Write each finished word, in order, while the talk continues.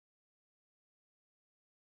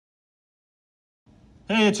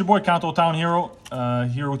Hey, it's your boy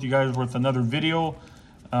KantoTownHero, here with you guys with another video.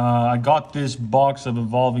 I got this box of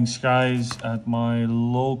Evolving Skies at my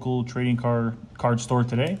local trading card store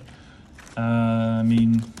today. I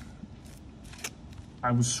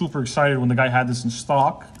was super excited when the guy had this in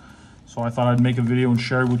stock, so I thought I'd make a video and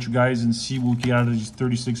share it with you guys and see what we get out of these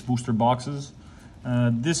 36 booster boxes.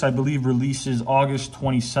 This, I believe, releases August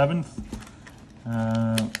 27th.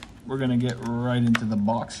 We're gonna get right into the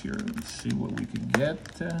box here and see what we can get.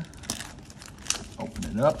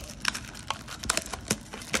 Open it up.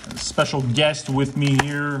 A special guest with me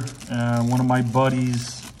here, one of my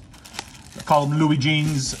buddies. I call him Louis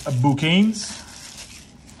Jeans Bouquins.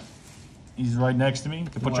 He's right next to me. You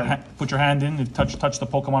can put your hand in and touch the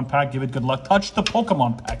Pokemon pack. Give it good luck. Touch the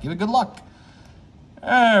Pokemon pack. Give it good luck.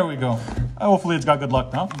 There we go. Hopefully it's got good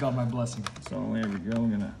luck now. Got my blessing. So there we go. I'm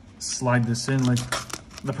gonna slide this in like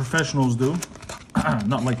the professionals do,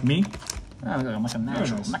 not like me. I'm like a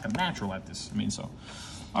natural at this.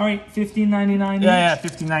 All right, $15.99 each. Yeah,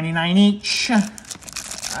 $15.99 each.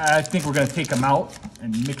 I think we're gonna take them out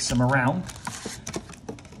and mix them around.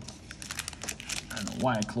 I don't know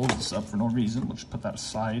why I closed this up for no reason. We'll just put that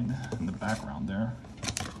aside in the background there.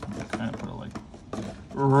 Kind of put it like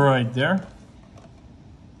right there.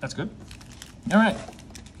 That's good. All right.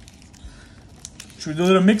 Should we do a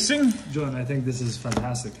little mixing? John, I think this is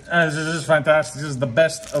fantastic. This is fantastic. This is the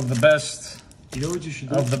best of the best. You know what you should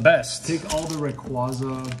do? Of the best. Take all the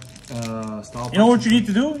Rayquaza style. You know what you need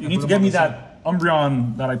to do? You need to get me that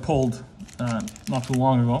Umbreon that I pulled not too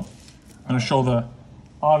long ago. I'm going to show the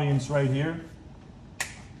audience right here.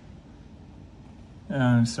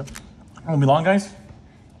 So, it won't be long, guys.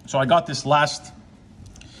 So I got this last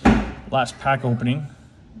pack opening.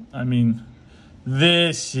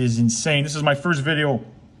 This is insane. This is my first video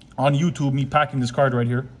on YouTube, me packing this card right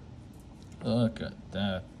here. Look at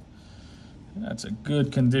that. That's a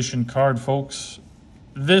good condition card, folks.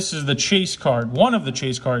 This is the chase card, one of the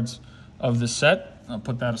chase cards of the set. I'll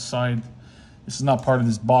put that aside. This is not part of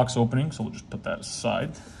this box opening, so we'll just put that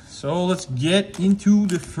aside. So let's get into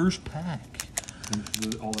the first pack.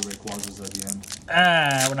 All the Rayquazas at the end.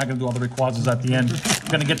 We're not going to do all the Rayquazas at the end. We're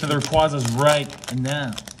going to get to the Rayquazas right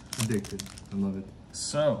now. Addicted. I love it.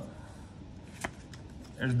 So,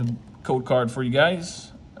 there's the code card for you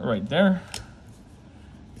guys right there.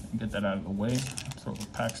 Get that out of the way. Throw the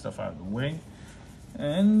pack stuff out of the way.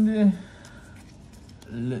 And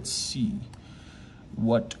let's see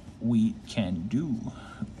what we can do.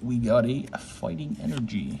 We got a Fighting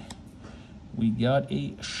Energy. We got a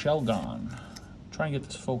Shelgon. Try and get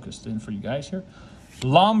this focused in for you guys here.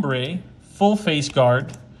 Lombre, full face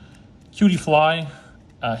guard. Cutie Fly.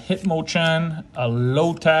 A Hitmonchan, a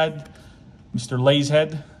Lotad, Mr.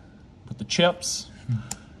 Lazehead with the chips,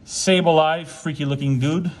 Sableye, freaky looking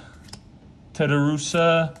dude,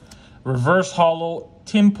 Teddiursa, Reverse Hollow,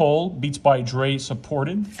 Timpole, Beats by Dre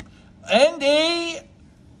supported, and a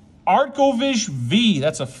Arcovish V.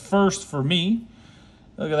 That's a first for me.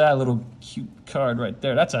 Look at that little cute card right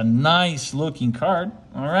there. That's a nice looking card.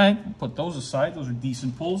 All right, put those aside. Those are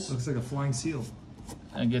decent pulls. Looks like a flying seal.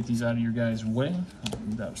 And get these out of your guys' way. I'll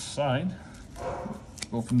leave that aside.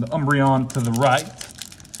 Go from the Umbreon to the right.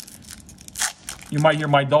 You might hear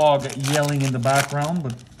my dog yelling in the background,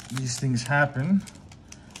 but these things happen.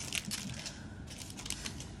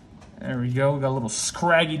 There we go. We got a little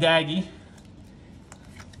Scraggy Daggy.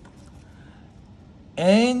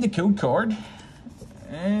 And the code card.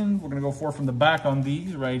 And we're going to go from the back on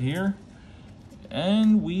these right here.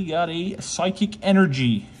 And we got a Psychic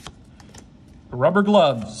Energy. Rubber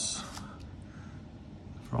gloves.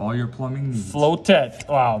 For all your plumbing needs. Flotet.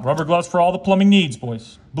 Wow, rubber gloves for all the plumbing needs,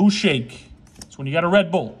 boys. Boo Shake. That's when you got a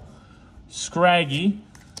Red Bull. Scraggy.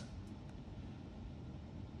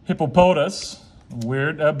 Hippopotas.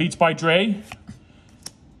 Weird. Beats by Dre.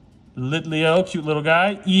 Litleo, cute little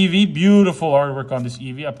guy. Eevee, beautiful artwork on this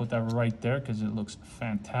Eevee. I put that right there because it looks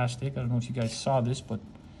fantastic. I don't know if you guys saw this, but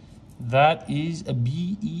that is a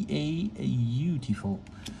beautiful.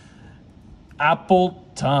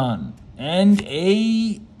 Appleton and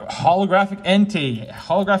a holographic Entei.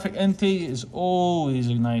 Holographic Entei is always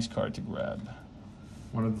a nice card to grab.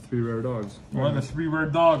 One of the 3 rare dogs. One of the 3 rare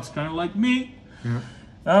dogs, kind of like me. Yeah.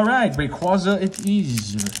 All right, Rayquaza it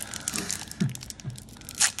is.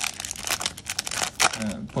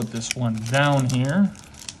 Put this one down here.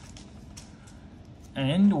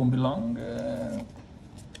 And won't be long.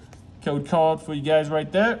 Code card for you guys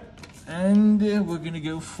right there. And we're going to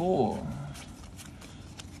go for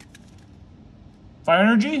Fire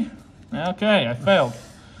Energy? Okay, I failed.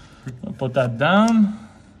 I'll put that down.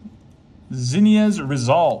 Zinnia's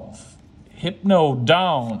Resolve. Hypno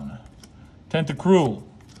down. Tentacruel,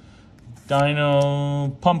 Dino,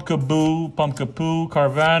 Pumpkaboo,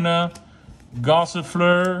 Carvanha,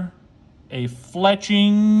 Gossifleur, a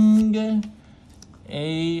Fletching,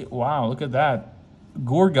 wow, look at that,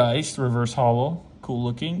 Gourgeist, reverse hollow, cool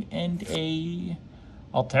looking, and a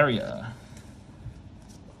Altaria.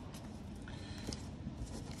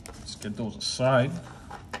 Let's get those aside.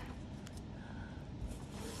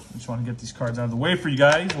 Just want to get these cards out of the way for you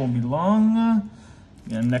guys. Won't be long.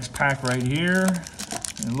 Yeah, next pack right here.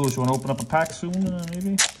 And Louis, you want to open up a pack soon,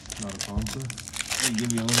 maybe? Not a problem, sir. I'll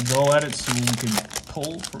give you a little go at it so we can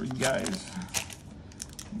pull for you guys.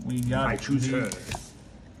 We got I choose her.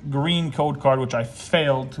 Green code card, which I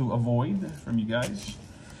failed to avoid from you guys.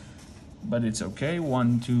 But it's okay.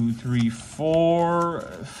 1, 2, 3, 4.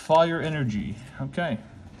 Fire Energy. Okay.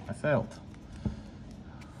 I failed.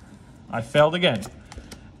 I failed again.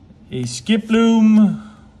 A Skiploom,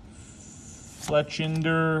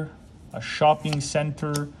 Fletchinder, a Shopping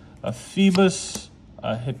Center, a Phoebus,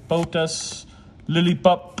 a Hippotas,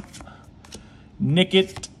 Lillipup,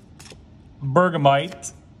 Nickit,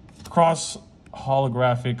 Bergamite, Cross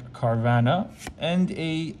Holographic Carvanha, and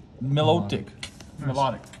a Melodic.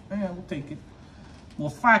 Melodic. Yeah, we'll take it. We'll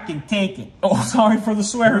fucking take it. Oh, sorry for the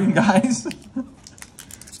swearing, guys.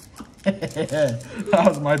 That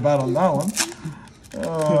was my bad on that one.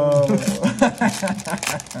 Oh.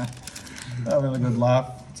 That was a good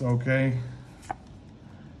laugh. It's okay.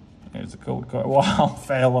 Here's the code card. Wow,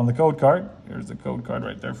 fail on the code card. Here's the code card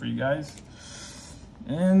right there for you guys.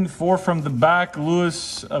 And 4 from the back.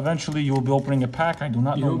 Lewis, eventually you will be opening a pack. I do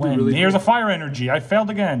not know when. Really Here's a Fire Energy. I failed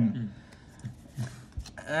again.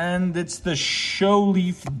 And it's the Show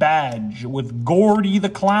Leaf badge with Gordy the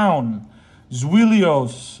Clown,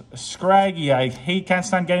 Zwilios, Scraggy. I can't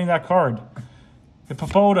stand getting that card.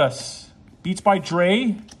 Hippopotas, Beats by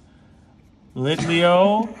Dre,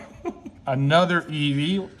 Litleo, another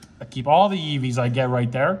Eevee. I keep all the Eevees I get right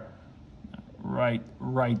there. Right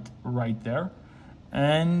there.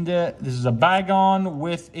 And this is a Bagon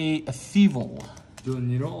with a Thievel. Dude,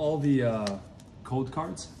 you know all the code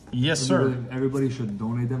cards? Yes, sir. Everybody should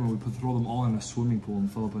donate them, and we throw them all in a swimming pool and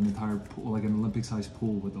fill up an entire pool, like an Olympic-sized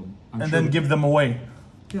pool with them. And then give them away.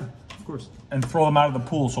 Yeah, of course. And throw them out of the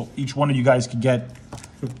pool so each one of you guys could get.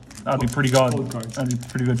 That'd be pretty good. Code cards. That'd be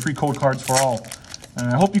pretty good. Free code cards for all. And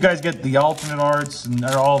I hope you guys get the alternate arts and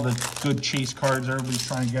all the good chase cards everybody's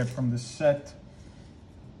trying to get from this set.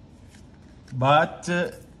 But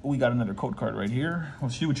we got another code card right here.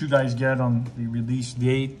 We'll see what you guys get on the release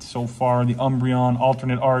date. So far, the Umbreon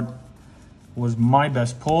alternate art was my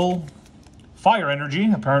best pull. Fire Energy,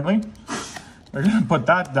 apparently. We're gonna put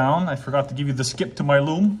that down. I forgot to give you the Skip to my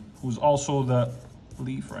Loom, who's also the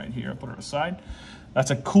leaf right here. I'll put her aside. That's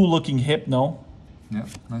a cool looking Hypno. Yeah,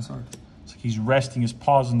 nice art. It's like he's resting his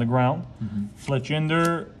paws on the ground.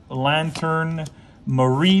 Fletchinder, Lantern,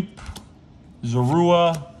 Mareep,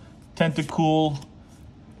 Zorua, Tentacool,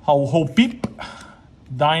 Hopeep,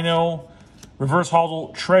 Dino, Reverse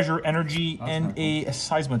Hollow, Treasure Energy, and a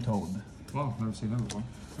Seismitoad. Wow, never seen that before.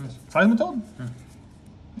 Nice. Seismitoad?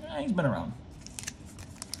 Yeah, he's been around.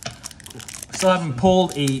 Still haven't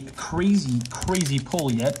pulled a crazy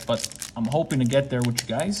pull yet, but I'm hoping to get there with you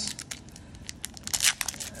guys.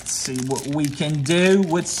 Let's see what we can do.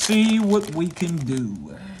 Let's see what we can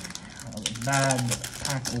do. A bad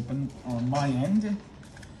pack open on my end.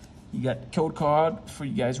 You got code card for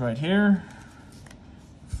you guys right here.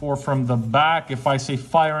 4 from the back. If I say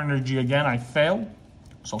Fire Energy again, I fail.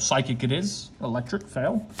 So Psychic it is. Electric,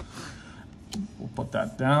 fail. We'll put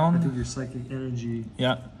that down. I think your Psychic Energy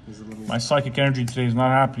is a little... My Psychic Energy today is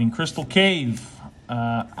not happening. Crystal Cave,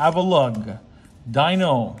 Avalugg,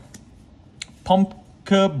 Dino,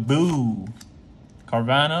 Pumpkaboo,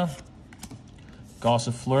 Carvanha,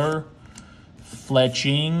 Gossifleur,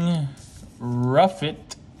 Fletching,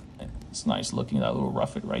 Ruffit. It's nice looking, that little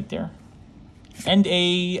Ruffit right there. And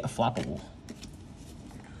a Flappable.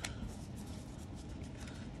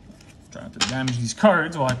 Trying to damage these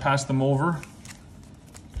cards while I pass them over.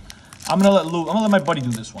 I'm gonna let my buddy do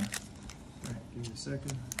this one. Right, give me a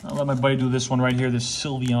second. I'll let my buddy do this one right here, this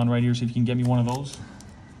Sylveon right here, see if you can get me one of those.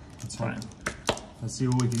 That's fine. Let's see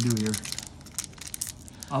what we can do here.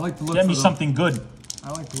 I like to look Get me something good.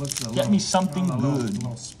 I like to look for Get me something good.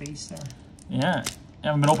 Little space there. Yeah.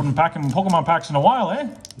 Haven't been opening Pokemon packs in a while, eh?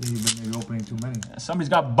 You've been maybe opening too many. Somebody's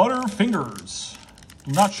got butter fingers.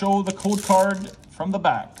 Do not show the code card from the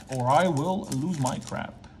back, or I will lose my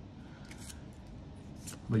crap.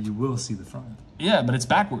 But you will see the front. Yeah, but it's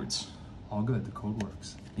backwards. All good, the code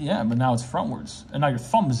works. Yeah, but now it's frontwards. And now your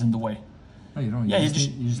thumb is in the way. No, you don't. Yeah, you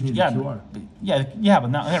just need the QR. Yeah, but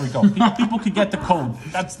now there we go. People could get the code.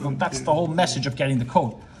 That's the whole message of getting the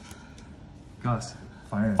code. Gus,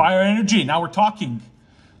 fire. Fire energy. Now we're talking.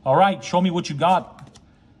 All right, show me what you got.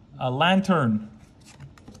 A lantern.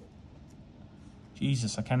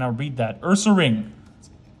 Jesus, I cannot read that. Ursa ring.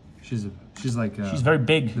 She's like she's very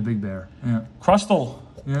big. The big bear. Yeah. Crustal.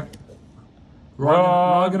 Yeah.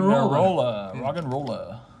 Rock and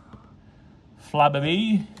rolla.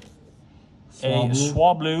 Flabby. A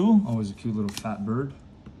Swablu. Always a cute little fat bird.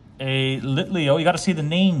 A Litleo. You got to say the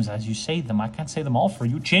names as you say them. I can't say them all for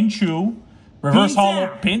you. Chinchu. Reverse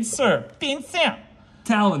Hollow Pincer.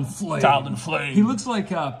 Talonflame. He looks like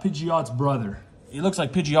Pidgeot's brother. He looks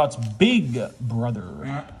like Pidgeot's big brother.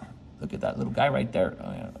 Yeah. Look at that little guy right there.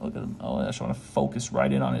 Oh, yeah. Look at him. Oh, I just want to focus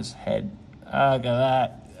right in on his head. Look at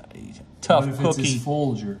that. Tough what if cookie. It's his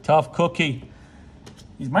Folger? Tough cookie.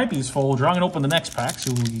 He might be his Folger. I'm going to open the next pack,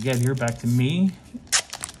 so we can get here back to me.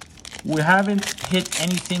 We haven't hit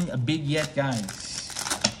anything big yet, guys.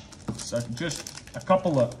 So just a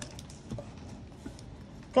couple of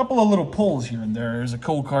little pulls here and there. There's a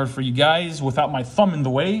code card for you guys without my thumb in the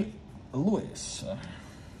way. Luis.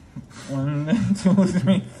 1, 2,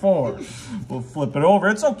 3, 4. We'll flip it over.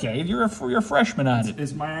 It's okay. You're a freshman at it.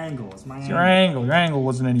 It's my angle. It's your angle. Your angle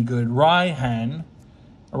wasn't any good. Rahan.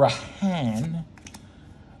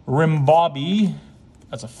 Rimbobby.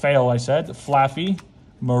 That's a fail, I said. Flaffy.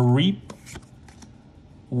 Mareep.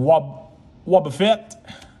 Wobbuffet.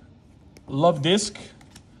 Love Disc.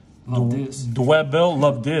 Dwebble.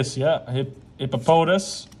 Love Disc, yeah.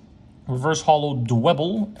 Hippopotas. Reverse Hollow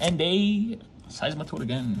Dwebble. And a Seismitoad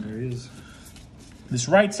again. There he is. This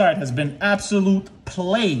right side has been absolute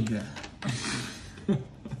plague.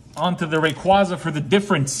 Onto the Rayquaza for the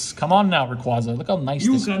difference. Come on now, Rayquaza. Look how nice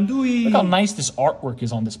Look how nice this artwork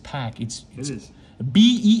is on this pack. It's is.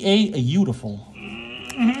 beautiful.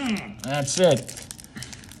 That's it.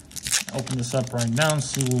 Open this up right now and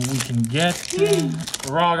see what we can get.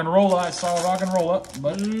 Rock and rolla. I saw a rock and rolla,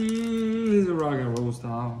 but it's a rock and roll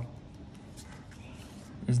style.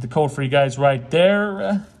 Here's the code for you guys right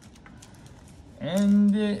there.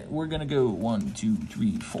 And we're gonna go 1, 2,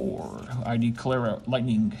 3, 4. I declare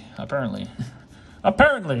lightning, apparently.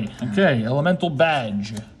 Okay, elemental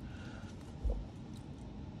badge.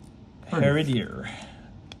 Heredier.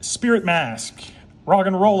 Spirit mask. Rock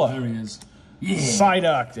and rolla. There he is. Yeah.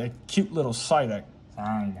 Psyduck, a cute little Psyduck.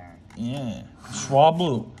 Yeah.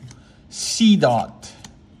 Swablu. Seedot.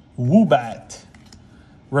 Woobat.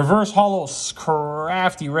 Reverse Hollow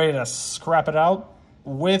Crafty, ready to scrap it out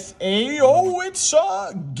with a, it's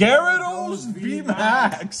a Gyarados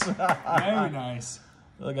VMAX. Very nice.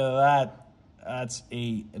 Look at that. That's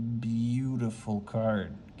a beautiful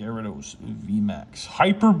card. Gyarados VMAX.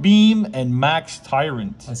 Hyper Beam and Max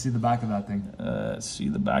Tyrant. I see the back of that thing. Let's see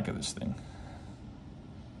the back of this thing.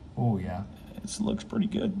 Oh, yeah. It looks pretty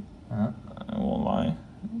good. I won't lie.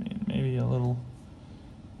 Maybe a little...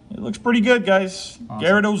 It looks pretty good, guys. Awesome.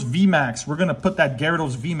 Gyarados VMAX. We're going to put that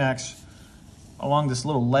Gyarados VMAX along this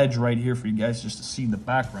little ledge right here for you guys just to see the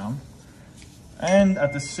background. And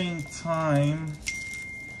at the same time...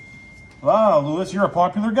 Wow, Lewis, you're a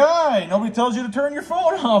popular guy. Nobody tells you to turn your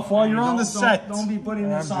phone off while you're on the set. Don't be putting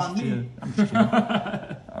this on me. I'm just kidding.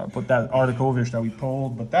 Put that Artichovish that we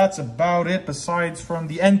pulled. But that's about it. Besides from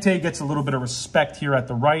the Entei gets a little bit of respect here at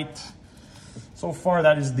the right. So far,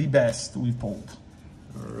 that is the best we've pulled.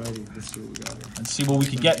 Alrighty, let's see what we got here. Let's see what we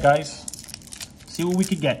could get, guys. See what we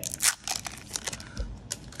could get.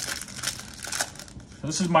 So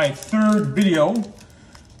this is my third video.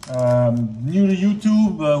 New to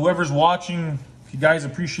YouTube, whoever's watching, if you guys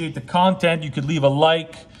appreciate the content, you could leave a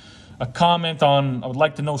like, a comment on, I would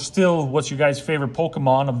like to know still, what's your guys' favorite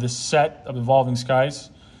Pokemon of this set of Evolving Skies.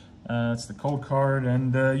 That's the code card.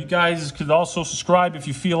 And you guys could also subscribe if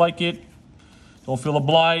you feel like it. Don't feel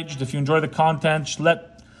obliged. If you enjoy the content, just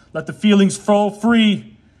let the feelings flow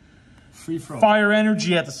free. Free flow. Fire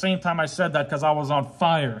energy at the same time I said that because I was on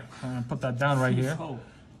fire. I'm going to put that down right here.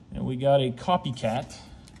 And we got a Copycat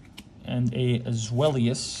and a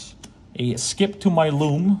Zwellius, a Skip to My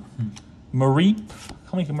Loom, Mareep.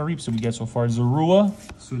 How many Mareeps did we get so far? Zorua.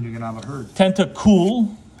 Soon you're going to have a herd.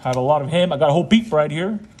 Tentacool. Had a lot of him. I got a whole Peep right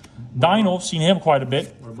here. Dino, seen him quite a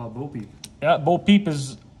bit. What about Bo Peep? Yeah, Bo Peep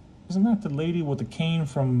is... Isn't that the lady with the cane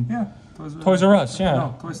from... Yeah. Toys R Us, yeah.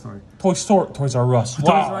 No, Toy Story. Toys R Us.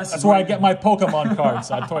 Wow, that's where I get my Pokemon cards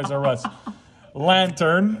at Toys R Us.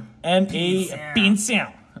 Lantern and a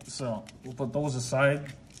Pinsam. So we'll put those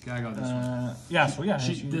aside. Okay, I got this one. Yeah, so yeah.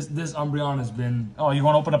 This Umbreon has been. Oh, you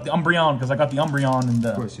want to open up the Umbreon because I got the Umbreon in the.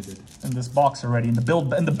 Of course you did. In this box already in the build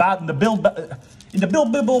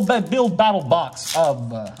battle box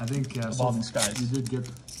of. I think Evolving Skies. You did get.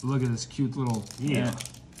 Look at this cute little. Yeah.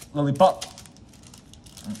 Lily pup.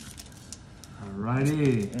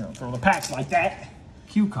 Alrighty. You know, throw the packs like that.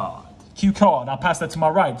 Cue card. Cue card. I'll pass that to my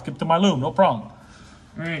right. Skip to my loom. No problem.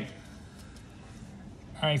 All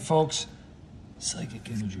right, folks. Psychic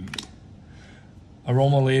energy.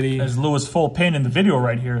 Aroma Lady. There's Lewis full pin in the video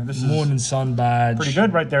right here. This Moon is and Sun badge. pretty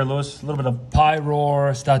good right there, Lewis. A little bit of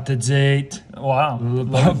Pyroar, Statizate. wow.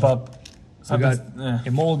 Pup. We got yeah.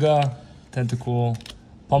 Emolga, Tentacool,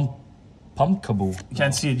 Pumpkaboo. You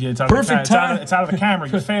can't see it yet. It's out Perfect of time. It's out of the camera.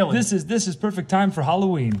 You're failing. This is perfect time for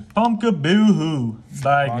Halloween. Pumpkaboo-hoo.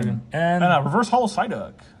 Baggin. And reverse hollow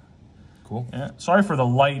Psyduck. cool. Yeah. Sorry for the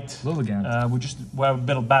light. Lilligant. We have a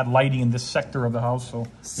bit of bad lighting in this sector of the house, so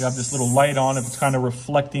we have this little light on. If it's kind of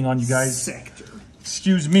reflecting on you guys, Sector.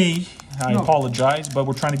 excuse me. I apologize, but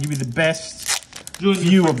we're trying to give you the best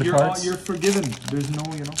view of the cards. You're forgiven. There's no,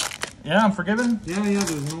 you know. Yeah, I'm forgiven. Yeah,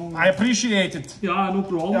 there's no. I appreciate it. Yeah, no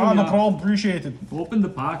problem. Yeah, no problem. Appreciate it. Open the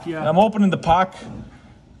pack, yeah. I'm opening the pack.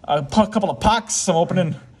 A couple of packs. I'm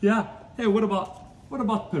opening. Yeah. Hey, what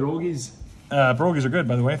about pierogies? Pierogies are good,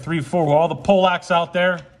 by the way. 3, 4. All the Polacks out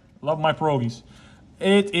there, love my pierogies.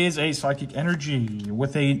 It is a Psychic Energy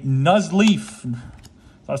with a Nuzleaf.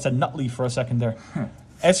 Thought I said Nutleaf for a second there.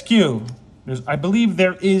 SQ. I believe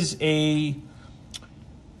there is a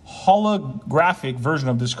holographic version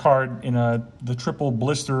of this card in the triple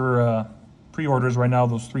blister pre-orders right now.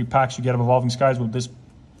 Those 3 packs you get of Evolving Skies with this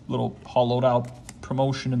little hollowed out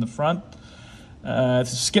promotion in the front.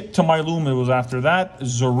 Skip to my loom. It was after that.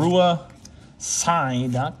 Zorua,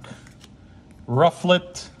 Psyduck,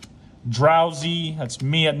 Rufflet, Drowsy, that's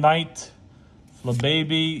me at night,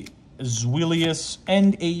 Flababy, Zwillius,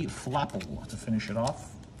 and a Flapple to finish it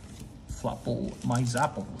off. Flapple, my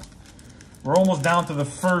Zapple. We're almost down to the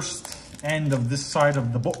first end of this side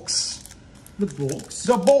of the books. The books.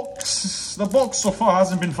 The books. The books so far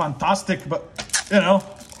hasn't been fantastic, but, you know,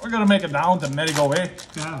 we're going to make it down to Medigo, eh?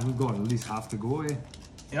 Yeah, we've got at least half to go, eh?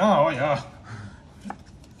 Yeah, oh yeah.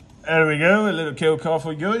 There we go, a little kill card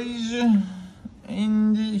for you guys.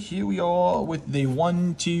 And here we are with the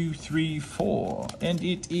 1, 2, 3, 4. And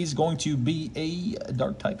it is going to be a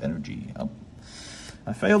Dark type energy. Oh,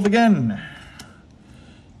 I failed again.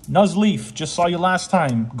 Nuzleaf, just saw you last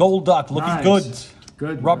time. Golduck, looking Nice. good.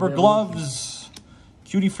 Good. Rubber gloves.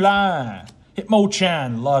 Cutie Fly.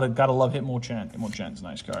 Hitmonchan, gotta love Hitmonchan. Hitmonchan's a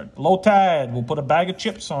nice card. Lotad, we'll put a bag of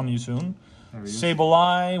chips on you soon.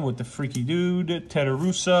 Sableye with the Freaky Dude.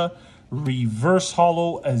 Teddiursa, Reverse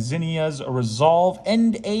Hollow, Zinnia's Resolve,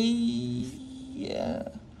 and a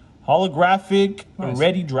holographic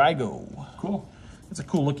Ready Drago. Cool. That's a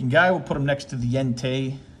cool looking guy. We'll put him next to the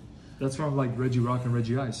Entei. That's from like Reggie Rock and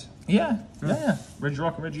Reggie Ice. Yeah. Reggie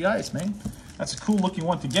Rock and Reggie Ice, man. That's a cool looking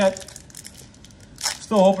one to get.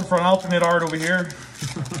 Still hoping for an alternate art over here.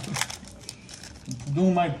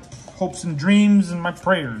 Doing my hopes and dreams and my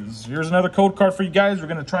prayers. Here's another code card for you guys. We're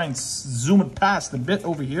going to try and zoom it past a bit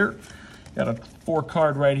over here. Got a 4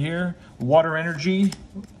 card right here. Water Energy.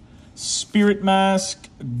 Spirit Mask.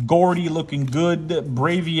 Gordy looking good.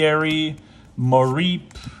 Braviary.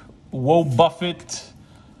 Mareep. Woe Buffett.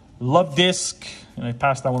 Love Disc. And I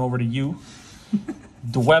passed that one over to you.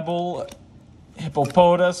 Dwebble.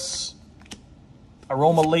 Hippopotas.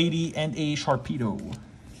 Aroma Lady, and a Sharpedo.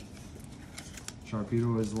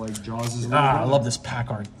 Sharpedo is like Jaws' I love this pack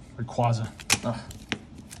art. Rayquaza. Oh,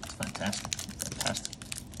 it's fantastic.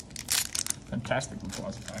 Fantastic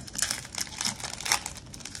Rayquaza pack.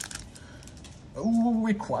 Oh,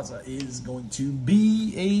 Rayquaza is going to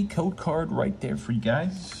be a code card right there for you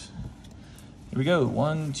guys. Here we go.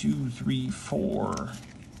 1, 2, 3, 4.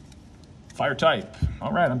 Fire type.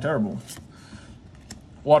 All right, I'm terrible.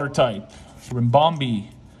 Water type. Rimbombi,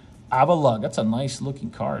 Avalugg. That's a nice looking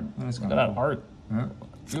card. Look at that art. Yeah.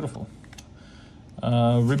 Beautiful.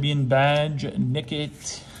 Ribian Badge,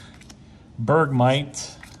 Nickit,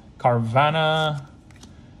 Bergmite, Carvanha,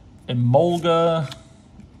 Emolga,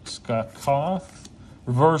 Skakoth,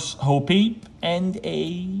 Reverse Hopeep, and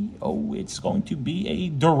it's going to be a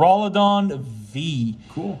Duraludon V.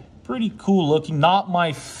 Cool. Pretty cool looking. Not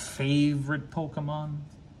my favorite Pokemon.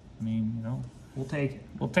 I mean, you know. We'll take it.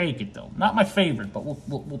 We'll take it, though. Not my favorite, but we'll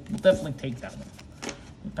definitely take that one.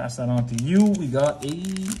 We'll pass that on to you. We got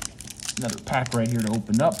another pack right here to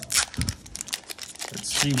open up. Let's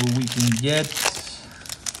see what we can get.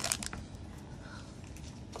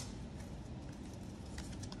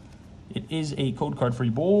 It is a code card for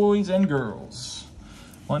you boys and girls.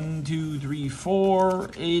 1, 2, 3,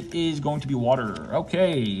 4. It is going to be water.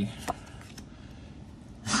 Okay.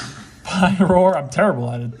 Pyroar. I'm terrible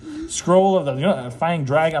at it. Scroll of the Fang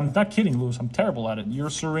Drag. I'm not kidding, Lewis. I'm terrible at it.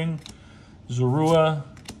 Ursaring, Zorua,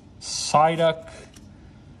 Psyduck,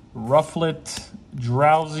 Rufflet,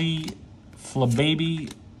 Drowsy,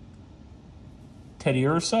 Flababy,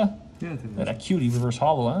 Teddiursa. Yeah, That cutie reverse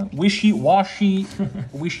hollow, huh? Wishy-washy,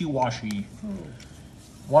 wishy-washy.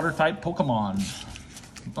 Water type Pokemon.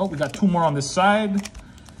 Oh, we got 2 more on this side.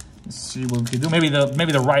 Let's see what we can do. Maybe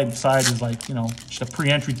the right side is like, you know, just a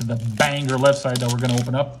pre-entry to the banger left side that we're gonna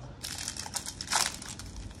open up.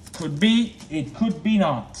 Could be, it could be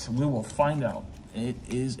not. We will find out. It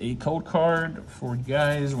is a code card for you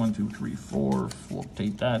guys. 1, 2, 3, 4. We'll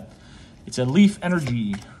take that. It's a Leaf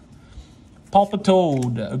Energy.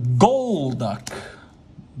 Palpitoad, Golduck,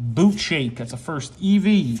 Boot Shake. That's a first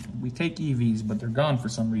EV. We take EVs, but they're gone for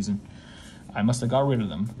some reason. I must have got rid of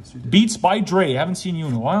them. Yes, Beats by Dre. Haven't seen you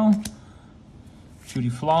in a while. Cutie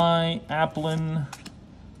Fly, Applin,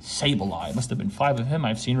 Sableye. Must have been 5 of him.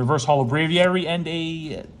 I've seen Reverse Hollow Braviary and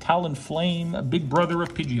a Talonflame, a Big Brother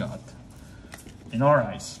of Pidgeot. In our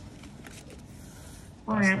eyes.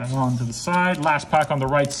 Pass that on to the side. Last pack on the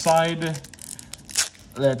right side.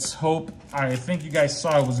 Let's hope. I think you guys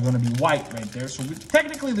saw it was going to be white right there. So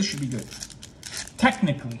technically this should be good.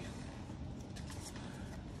 Technically.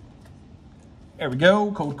 There we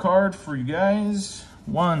go. Code card for you guys.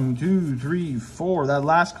 1, 2, 3, 4. That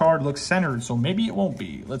last card looks centered, so maybe it won't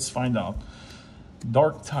be. Let's find out.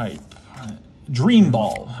 Dark type. Dream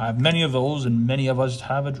Ball. I have many of those, and many of us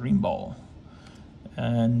have a Dream Ball.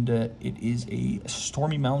 And it is a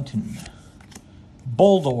Stormy Mountain.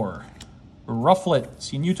 Boldore. Rufflet,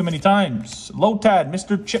 seen you too many times. Lotad,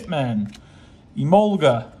 Mr. Chipman.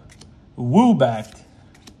 Emolga. Woobat.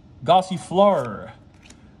 Gossifleur.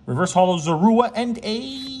 Reverse Hollow Zorua and a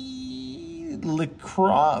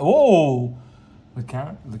Lycanroc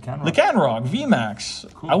VMAX.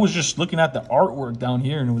 Cool. I was just looking at the artwork down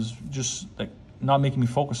here and it was just like not making me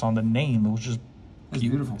focus on the name. It was just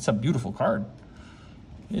beautiful. It's a beautiful card.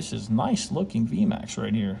 This is nice looking VMAX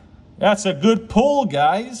right here. That's a good pull,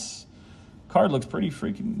 guys. Card looks pretty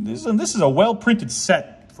freaking. This is a well printed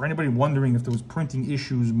set. For anybody wondering if there was printing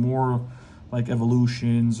issues, more like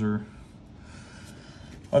evolutions or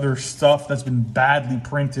other stuff that's been badly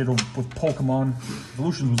printed with Pokemon.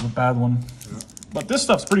 Evolutions was a bad one. Yeah. But this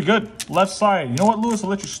stuff's pretty good. Left side. You know what, Lewis? I'll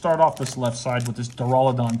let you start off this left side with this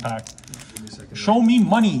Duraludon pack. Give me a second. Show me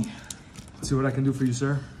money. Let's see what I can do for you,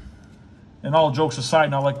 sir. And all jokes aside,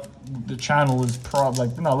 not like the channel is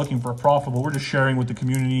we're not looking for a profitable. We're just sharing with the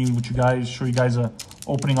community, with you guys, show you guys a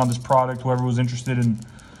opening on this product. Whoever was interested in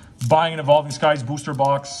buying an Evolving Skies booster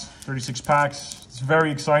box, 36 packs. It's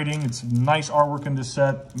very exciting. It's nice artwork in this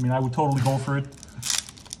set. I mean, I would totally go for it.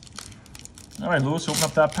 All right, Lewis, open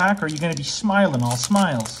up that pack. Or are you going to be smiling all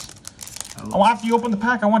smiles? Oh, after you open the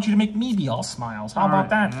pack, I want you to make me be all smiles. How about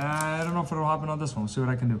that? I don't know if it'll happen on this one. We'll see what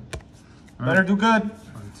I can do. Better do good. 1,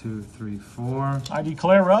 2, 3, 4. I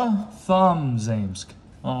declare a thumb Zamsk.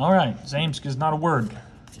 Oh, all right, Zamsk is not a word.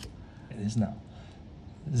 It is not.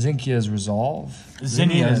 Zinnia's Resolve.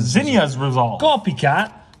 Zinnia's Resolve.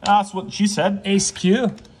 Copycat. That's what she said. Ace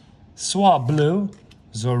Q. Swablu.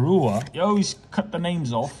 Zorua. You always cut the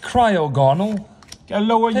names off. Cryogonal. Gotta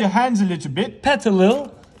lower your hands a little bit.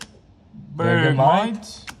 Petalil.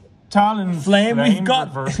 Bergmite. Talonflame. We've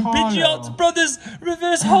got Pidgeot Brothers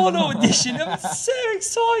Reverse Hollow Edition. I'm so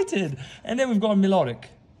excited. And then we've got a Melodic.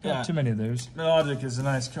 Not too many of those. Melodic is a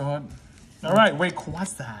nice card. All right, wait,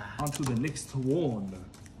 what's that? On to the next one.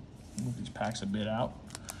 Move these packs a bit out.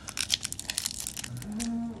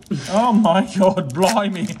 Oh my God,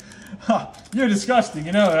 blimey. You're disgusting,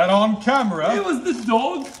 you know that on camera. It was the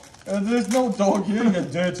dog. There's no dog here, you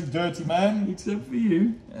dirty, dirty man. Except for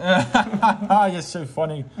you. You're so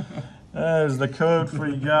funny. There's the code for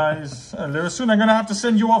you guys. Soon I'm going to have to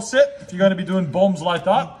send you off set if you're going to be doing bombs like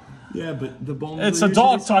that. Yeah, but the bombs. It's a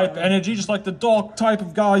dog type energy, just like the dog type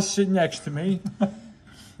of guy sitting next to me.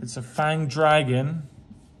 It's a Fang Dragon.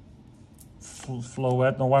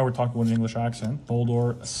 Floette. No, why we're talking with an English accent.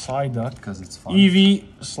 Boldore, Psyduck. Because it's fun. Eevee.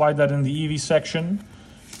 Slide that in the Eevee section.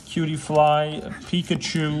 Cutie Fly.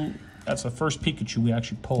 Pikachu. That's the first Pikachu we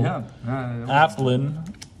actually pulled. Yeah. Applin.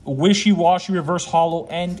 Wishy-Washy Reverse Hollow.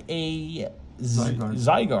 And a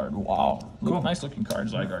Zygarde. Wow. Cool. Nice looking card.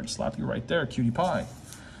 Zygarde. Slap you right there. Cutie Pie.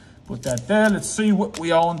 Put that there. Let's see what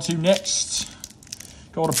we are on to next.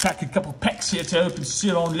 Got to pack a couple packs here to open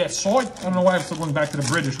seal on the left side. I don't know why I'm still going back to the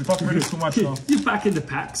British. We talk British too much though. You're packing the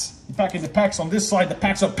packs. You're packing the packs on this side. The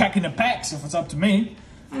packs are packing the packs if it's up to me.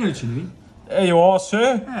 I know what you mean. There you are,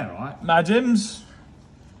 sir. Yeah, right. Madams.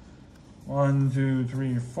 1, 2,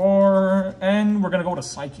 3, 4. And we're going to go to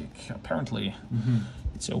Psychic. Apparently,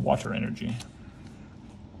 it's a water energy.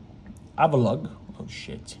 Avalug. Oh,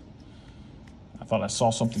 shit. I thought I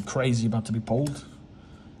saw something crazy about to be pulled.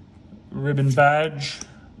 Ribbon Badge.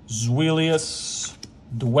 Zweilius.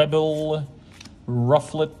 Dwebble.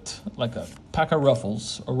 Rufflet. Like a pack of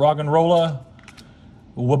ruffles. A Roggenrola.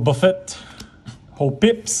 Buffet.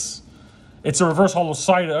 Hopips. It's a reverse hollow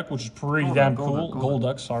Psyduck, which is pretty damn cool.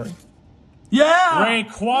 Golduck, sorry. Yeah!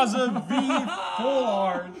 Rayquaza V Full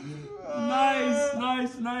Art.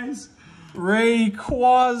 Nice.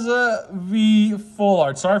 Rayquaza V Full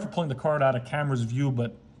Art. Sorry for pulling the card out of camera's view,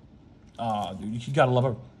 but dude, you gotta love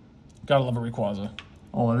it. Gotta love a Rayquaza.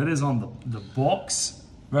 Oh, it is on the box.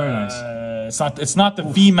 Very nice. It's not the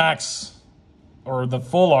VMAX or the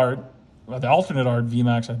Full Art, or the alternate art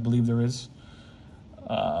VMAX, I believe there is.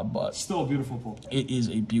 But still a beautiful pull. It is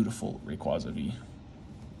a beautiful Rayquaza V.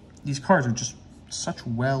 These cards are just such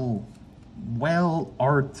well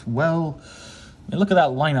art, I mean, look at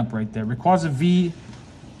that lineup right there. Rayquaza V,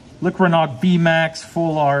 Licronoc VMAX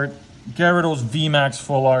Full Art, Gyarados VMAX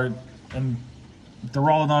Full Art, and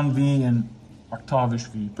Duraludon V and Octavish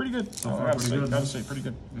V. Pretty good. So far, gotta say, pretty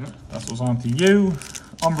good. Yeah. That goes on to you.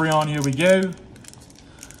 Umbreon, here we go.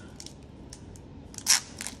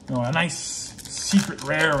 Oh, a nice secret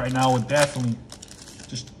rare right now would definitely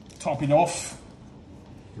just top it off.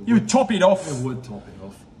 You would top it off. It would top it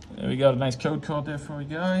off. There we got a nice code card there for you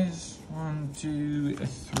guys. 1, 2,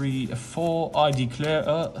 3, 4. I declare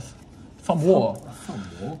Thumb War.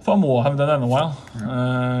 Thumb War. Haven't done that in a while.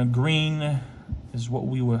 Yeah. Green is what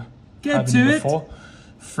we were having before.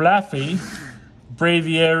 Flaffy,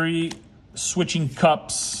 Braviary, Switching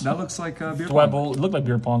Cups. That looks like beer pong. Dwebble. It looked like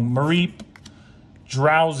beer pong. Mareep.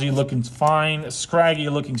 Drowsy looking fine. Scraggy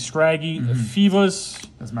looking scraggy. Fivas.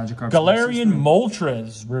 That's Magic Card. Galarian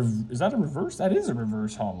Moltres. Is that a reverse? That is a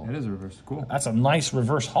reverse hollow. It is a reverse. Cool. That's a nice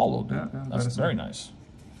reverse hollow, dude. Yeah, that's very nice.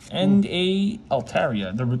 And a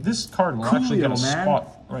Altaria. This card will actually get a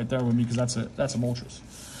spot right there with me because that's a Moltres.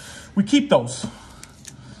 We keep those.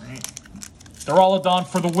 Duraludon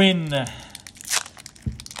for the win. I'm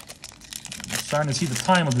starting to see the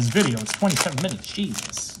time of this video. It's 27 minutes.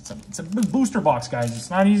 Jesus. It's a big booster box, guys. It's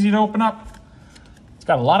not easy to open up. It's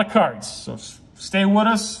got a lot of cards, so stay with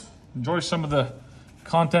us. Enjoy some of the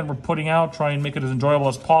content we're putting out. Try and make it as enjoyable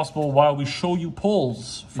as possible while we show you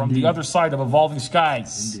pulls from the other side of Evolving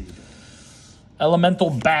Skies. Indeed. Elemental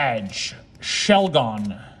Badge,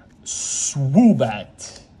 Shelgon,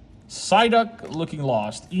 Swoobat, Psyduck looking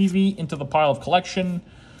lost, Eevee into the pile of collection,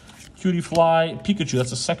 Cutiefly, Pikachu, that's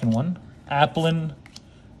the second one, Applin,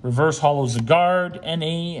 Reverse Hollow Zygarde, and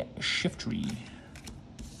a Shiftry.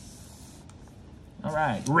 All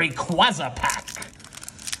right, Rayquaza pack.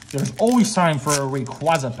 There's always time for a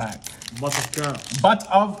Rayquaza pack. But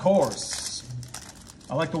of course.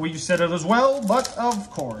 I like the way you said it as well, but of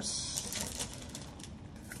course.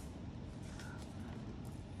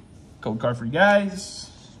 Code card for you guys.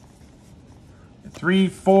 3,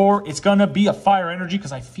 4. It's gonna be a fire energy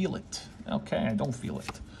because I feel it. Okay, I don't feel it.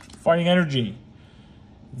 Fighting energy.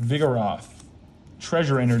 Vigoroth.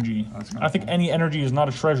 Treasure energy. I think any energy is not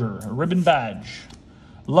a treasure. A ribbon badge.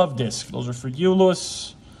 Love disc. Those are for you,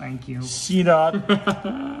 Lewis. Thank you. Seedot.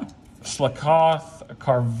 Slakoth. A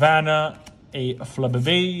Carvanha. A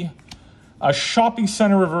Flabébé. A shopping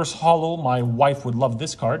center reverse hollow. My wife would love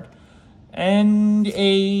this card. And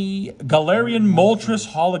a Galarian Moltres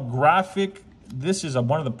holographic. This is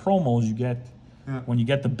one of the promos you get when you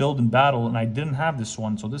get the build and battle, and I didn't have this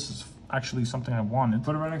one, so this is actually something I wanted.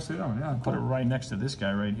 Put it right next to it. Oh, yeah. Put it right next to this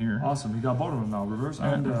guy right here. Awesome. You got both of them now, reverse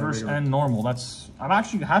and normal. I'm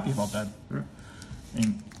actually happy about that. Yeah.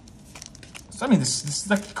 I mean, this is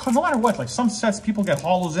like no matter what. Like some sets, people get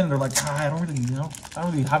hollows in, they're like, I don't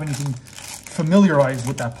really have anything familiarized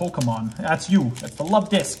with that Pokemon. That's you. That's the love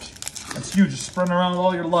disc. That's you just spreading around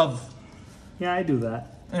all your love. Yeah, I do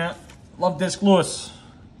that. Yeah, love disc Lewis.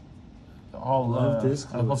 Love disc.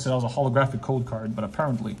 I was about to say that was a holographic code card, but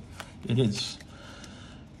apparently it is.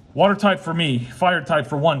 Water type for me, fire type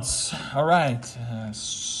for once. All right,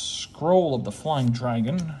 Scroll of the Flying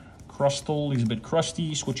Dragon. Crustle, he's a bit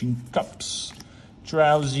crusty. Switching Cups.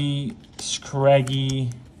 Drowsy, Scraggy,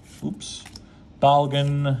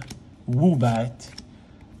 Balgan, Woobat.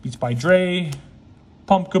 Beats by Dre,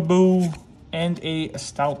 Pumpkaboo, and a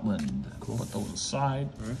Stoutland. Cool. Put those aside.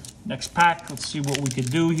 Right. Next pack, let's see what we could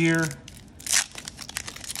do here.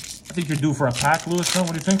 I think you're due for a pack, Lewis. What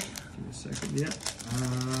do you think? Give me a second. Yeah.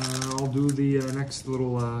 I'll do the next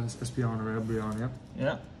little Espeon or Elbreon. Yeah.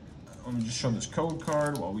 Yeah. Let me just show this code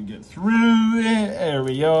card while we get through it. There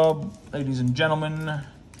we go. Ladies and gentlemen.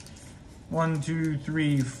 1, 2,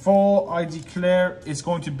 3, 4. I declare it's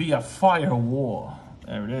going to be a fire war.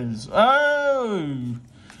 There it is. Oh!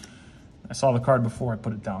 I saw the card before I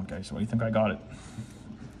put it down, guys. So what do you think I got it?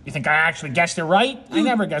 You think I actually guessed it right? I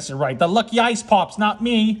never guessed it right. The lucky ice pops, not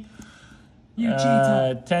me. You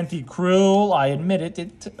cheater. Tentacruel, I admit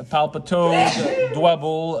it. Palpitoad,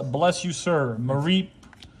 Dwebble, bless you, sir. Mareep,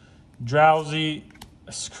 Drowsy,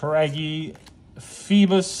 Scraggy,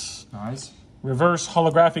 Phoebus. Nice. Reverse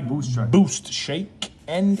holographic boost shake.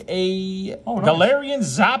 And a Galarian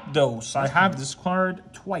Zapdos. I have this card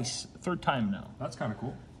twice. Third time now. That's kind of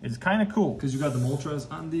cool. It's kind of cool. Because you got the Moltres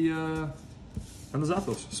and the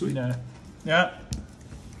Zapdos. Sweet. Yeah.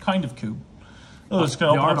 Kind of cool. Oh, it's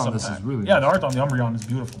gonna the open art up on this some is really the nice. art on the Umbreon is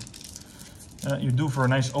beautiful. You're due for a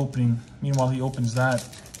nice opening. Meanwhile, he opens that.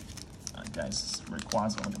 Guys, it's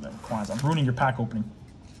Rayquaza. Look at that Rayquaza. I'm ruining your pack opening.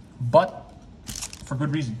 But, for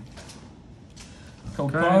good reason.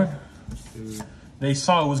 Code card. They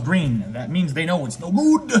saw it was green. That means they know it's no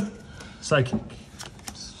good. Psychic.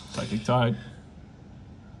 Psychic Tide.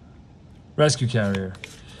 Rescue Carrier.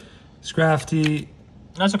 Scrafty.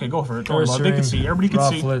 That's okay, go for it. Don't worry about it. They can see. Everybody can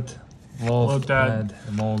see. Rufflet. Wolfdad.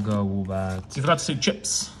 Emolga. Woobat. You forgot to say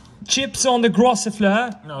chips. Chips on the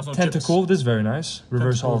Grossifleur. No, it's not Tentacle. chips. This is very nice.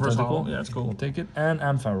 Reverse Hollow Tentacle. Yeah, it's cool. We'll take it. And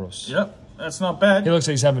Ampharos. Yep, that's not bad. He looks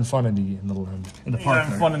like he's having fun in the He's park.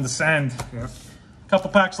 having fun in the sand. Yeah.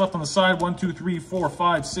 Couple packs left on the side. 1, 2, 3, 4,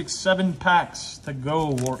 5, 6, 7 packs to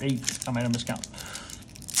go, or 8. I might have miscount.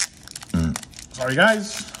 Sorry,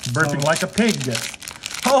 guys. Burping like a pig.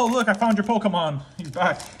 Oh, look, I found your Pokemon. He's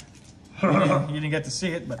back. You didn't get to see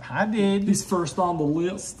it, but I did. He's first on the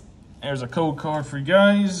list. There's a code card for you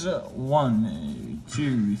guys. 1,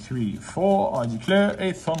 2, 3, 4. I declare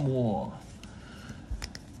a Thumb War.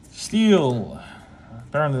 Steel.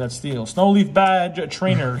 Apparently that's Steel. Snowleaf Badge,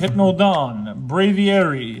 Trainer, Hypnodon,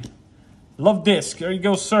 Braviary, Love Disc. There you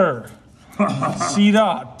go, sir.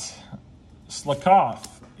 C-Dot, Slakoth.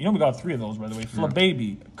 You know we got 3 of those, by the way.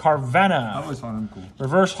 Flababy, Carvanha. I always found him cool.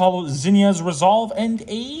 Reverse Hollow Zinnia's Resolve, and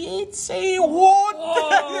it's a what?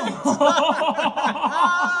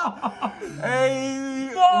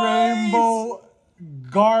 A Nice. Rainbow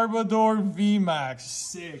Garbodor VMAX.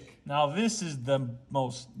 Sick. Now this is the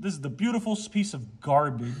beautiful piece of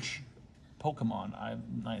garbage Pokemon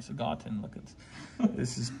I've gotten. Look at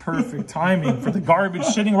this is perfect timing for the garbage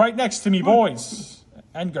sitting right next to me, boys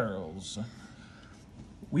and girls.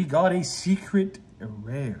 We got a secret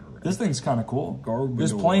rare. This thing's kind of cool. Garbodor.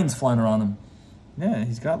 There's planes flying around him. Yeah,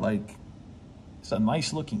 he's got like, it's a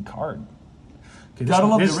nice looking card. Okay, Gotta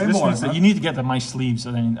love the rainbow this one, huh? You need to get the nice sleeves.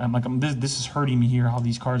 And then I'm like, this is hurting me here. How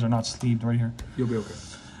these cards are not sleeved right here. You'll be okay.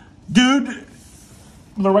 Dude,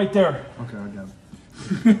 they're right there. Okay, I got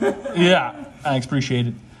it. Yeah, I appreciate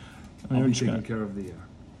it. I'll be taking care of the...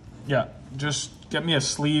 Yeah, just get me a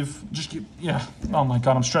sleeve. Yeah. Oh my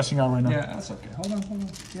God, I'm stressing out right now. Yeah, that's okay. Hold on.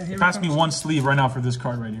 Yeah, here Pass me one sleeve right now for this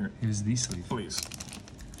card right here. Here's the sleeve. Please.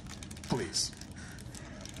 Please.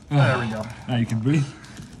 There we go. Now you can breathe.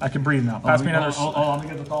 I can breathe now. Pass me another. Oh, let me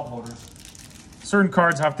get the top loaders. Certain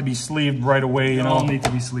cards have to be sleeved right away, you know. All need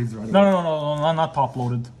to be sleeved right away. No, not top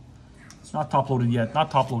loaded. It's not top loaded yet.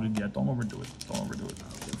 Not top loaded yet. Don't overdo it. Don't overdo it.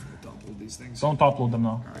 Don't hold these things. Don't top load them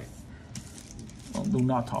now. All right. Do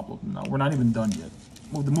not top load them now. We're not even done yet.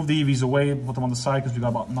 Move the EVs away. Put them on the side because we got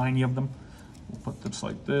about 90 of them. We'll put this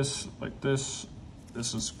like this, like this.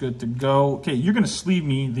 This is good to go. Okay, you're gonna sleeve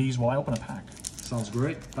me these while I open a pack. Sounds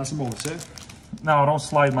great. Pass them over, sir. No, don't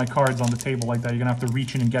slide my cards on the table like that. You're gonna have to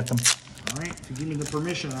reach in and get them. All right, if you give me the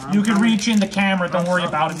permission. You can reach in the camera. Don't worry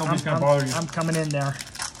about it. Nobody's gonna bother you. I'm coming in there.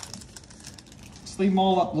 Sleeve them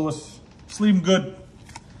all up, Lewis. Sleeve them good.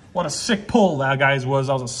 What a sick pull that, guys, was.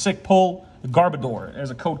 That was a sick pull. The Garbodor. There's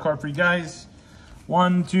a code card for you guys.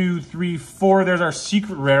 1, 2, 3, 4. There's our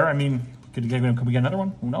secret rare. I mean, could we get another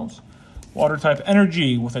one? Who knows? Water type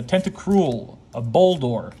energy with a Tentacruel, a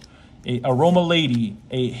Boldor, a Aroma Lady,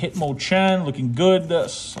 a Hitmonchan looking good,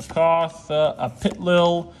 Sakoth, a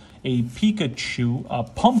Pitlil, a Pikachu, a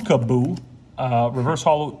Pumpkaboo, Reverse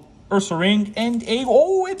Hollow Ursaring, and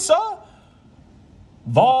it's a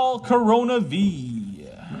Volcarona V.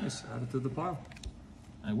 Nice. Add it to the pile.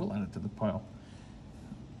 I will add it to the pile.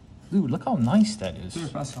 Dude, look how nice that is. Sure,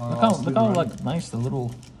 Look how like nice the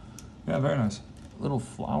little very nice. little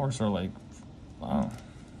flowers are like. Wow.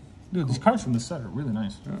 Dude, these cards from this set are really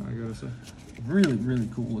nice. Yeah, I gotta say. Really, really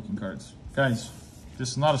cool looking cards. Guys,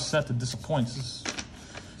 this is not a set that disappoints.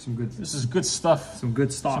 This is good stuff. Some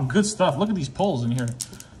good stock. Some good stuff. Look at these pulls in here.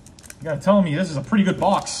 You gotta tell me this is a pretty good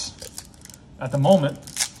box. At the moment,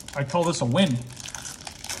 I call this a win.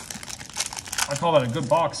 I call that a good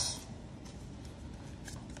box.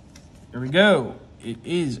 Here we go. It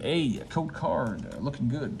is a code card. Looking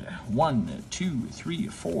good. 1, 2, 3,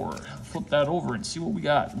 4. Flip that over and see what we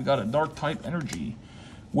got. We got a dark type energy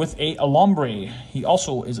with a Alombre. He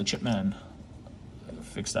also is a Chipman.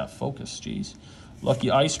 Fix that focus, jeez.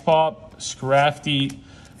 Lucky Ice Pop, Scrafty,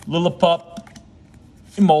 Lillipup,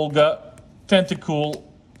 Emolga, Tentacool,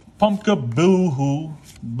 Pumpka Boohoo,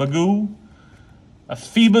 Bagoo, a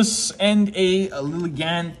Phoebus, and a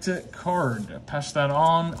Lilligant card. Pass that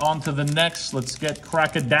on to the next. Let's get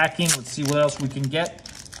crack-a-dacking. Let's see what else we can get.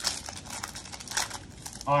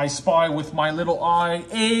 I spy with my little eye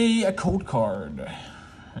a code card.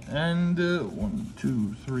 And 1,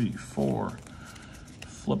 2, 3, 4.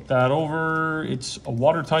 Flip that over. It's a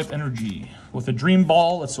water type energy. With a Dream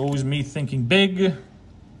Ball, it's always me thinking big.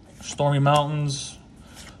 Stormy Mountains,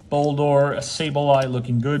 Boldor, a Sableye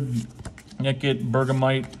looking good. Nickit,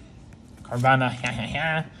 Bergamite,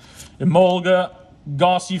 Carvanha, Emolga,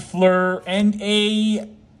 Gossifleur, and a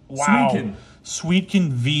Sweetkin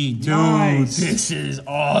V. Dude, nice. This is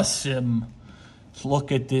awesome.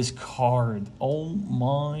 Look at this card. Oh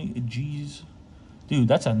my jeez. Dude,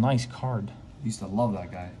 that's a nice card. I used to love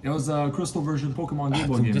that guy. It was a crystal version Pokemon Game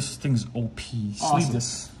Boy game. This thing's OP. Awesome. Sleeve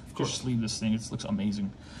this. Of course, sleeve this thing. It looks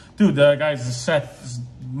amazing. Dude, guys, the set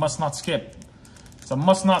must not skip. It's a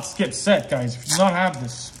must not skip set, guys. If you do not have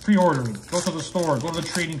this, pre-order it. Go to the store. Go to the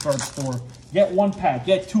trading card store. Get 1 pack.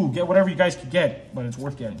 Get 2. Get whatever you guys can get, but it's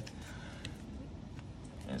worth getting.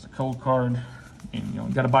 There's a code card. And, you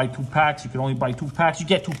got to buy 2 packs. You can only buy 2 packs. You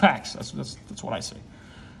get 2 packs. That's what I say.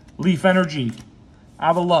 Leaf Energy,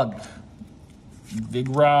 Avalugg, Big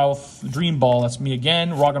Ralph, Dream Ball. That's me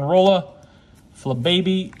again. Roggenrola,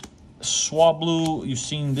 Flababy, Swablu. You've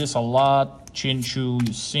seen this a lot. Chinchu,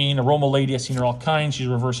 you've seen Aroma Lady. I've seen her all kinds. She's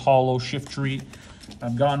reverse hollow, Shiftry.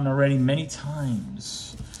 I've gotten already many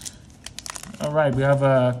times. All right, we have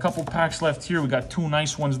a couple packs left here. We got 2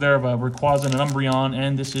 nice ones there of a Rayquaza and an Umbreon,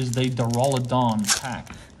 and this is the Duraludon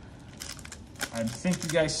pack. I think you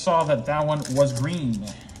guys saw that one was green,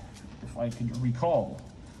 if I could recall.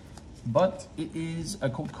 But it is a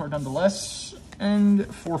code card nonetheless. And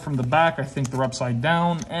 4 from the back. I think they're upside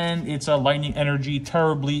down. And it's a Lightning Energy,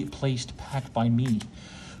 terribly placed pack by me.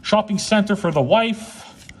 Shopping center for the wife.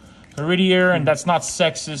 Iridier, and that's not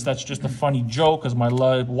sexist. That's just a funny joke, because my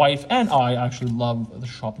wife and I actually love the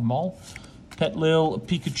shopping mall. Petlil,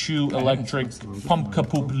 Pikachu, Electric, Pumpka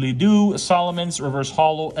Pooply-Doo, Solomon's, Reverse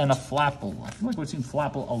Hollow, and a Flapple. I feel like we've seen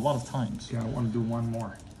Flapple a lot of times. Yeah, I want to do one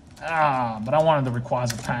more. But I wanted the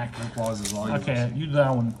Rayquaza pack. Rayquaza's all yours. Okay, you do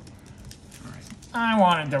that one. I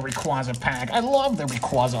wanted the Rayquaza pack. I love the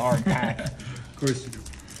Rayquaza art pack. Of course you do.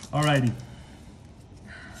 Alrighty.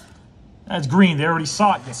 That's green. They already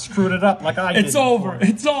saw it. You screwed it up like I did. It's over.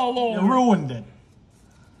 It's all over. You ruined it.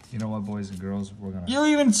 You know what, boys and girls? We're gonna. You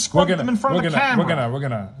even squirted them in front of the camera. We're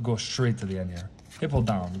gonna go straight to the end here.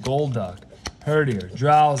 Hippowdon, Golduck, Herdier,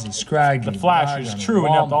 Drowsy, Scraggy. The Flash is true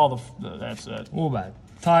enough. All the that's it. Ubat,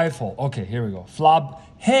 Typhoon. Okay, here we go.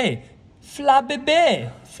 Hey,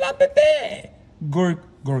 Flabebe.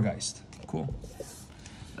 Gorgeist. Cool.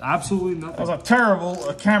 Absolutely nothing. That was a terrible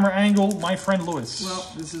camera angle, my friend Lewis.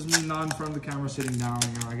 Well, this is me not in front of the camera, sitting down.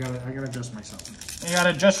 You know, I gotta adjust myself. You gotta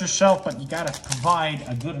adjust yourself, but you gotta provide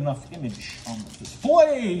a good enough image on the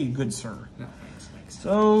display, good sir. No, thanks.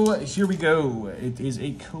 So here we go. It is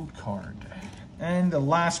a code card, and the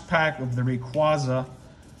last pack of the Rayquaza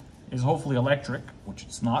is hopefully electric, which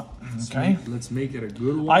it's not. Okay. Let's make it a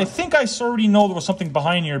good one. I think I already know there was something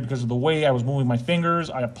behind here because of the way I was moving my fingers.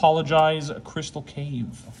 I apologize. Crystal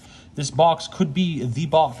Cave. This box could be the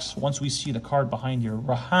box once we see the card behind here.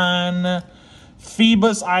 Rahan,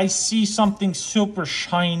 Phoebus. I see something super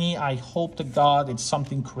shiny. I hope to God it's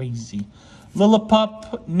something crazy.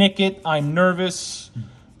 Lillipup, Nickit. I'm nervous.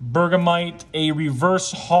 Bergamite, a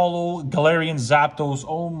reverse hollow Galarian Zapdos.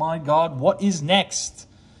 Oh my God, what is next?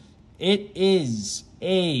 It is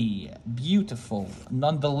a beautiful,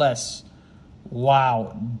 nonetheless,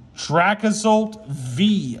 wow, Dracozolt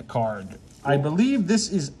V card. I believe this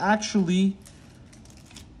is actually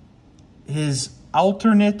his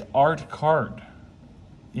alternate art card.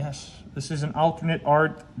 Yes, this is an alternate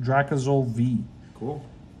art Dracozolt V. Cool.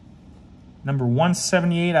 Number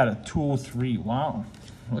 178 out of 203. Wow,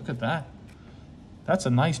 look at that. That's a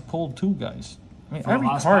nice pull too, guys. I mean, every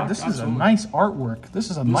card, this is a nice artwork.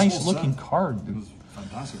 This is a nice looking card. It was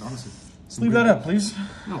fantastic, honestly. Sleeve that up, please.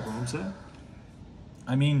 No problem, sir.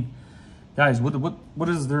 I mean, guys, what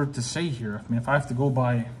is there to say here? I mean, if I have to go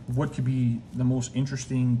by what could be the most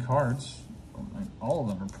interesting cards, all of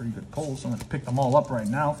them are pretty good pulls. I'm going to pick them all up right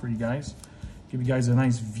now for you guys. Give you guys a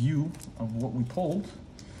nice view of what we pulled.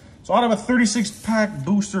 So So out of a 36-pack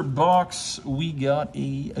booster box, we got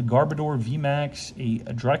a Garbodor VMAX,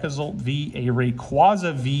 a Dracozolt V, a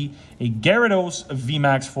Rayquaza V, a Gyarados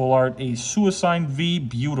VMAX Full Art, a Suicide V,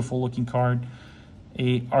 beautiful looking card,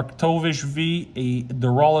 a Arctovish V, a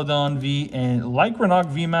Duraludon V, and Lycanroc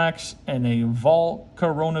VMAX, and a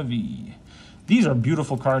Volcarona V. These are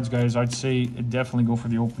beautiful cards, guys. I'd say definitely go for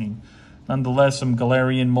the opening. Nonetheless, some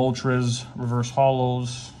Galarian, Moltres, Reverse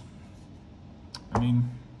Hollows. I mean,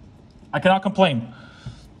 I cannot complain.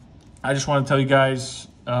 I just want to tell you guys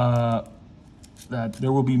that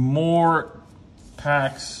there will be more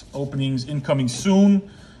packs openings incoming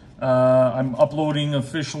soon. I'm uploading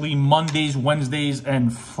officially Mondays, Wednesdays,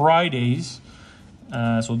 and Fridays.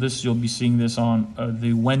 So you'll be seeing this on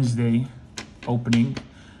the Wednesday opening.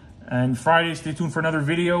 And Friday, stay tuned for another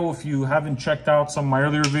video. If you haven't checked out some of my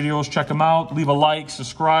earlier videos, check them out. Leave a like,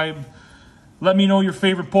 subscribe. Let me know your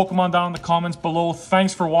favorite Pokemon down in the comments below.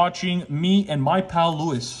 Thanks for watching me and my pal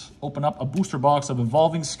Lewis open up a booster box of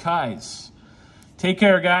Evolving Skies. Take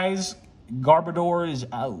care, guys. Garbodor is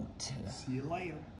out. See you later.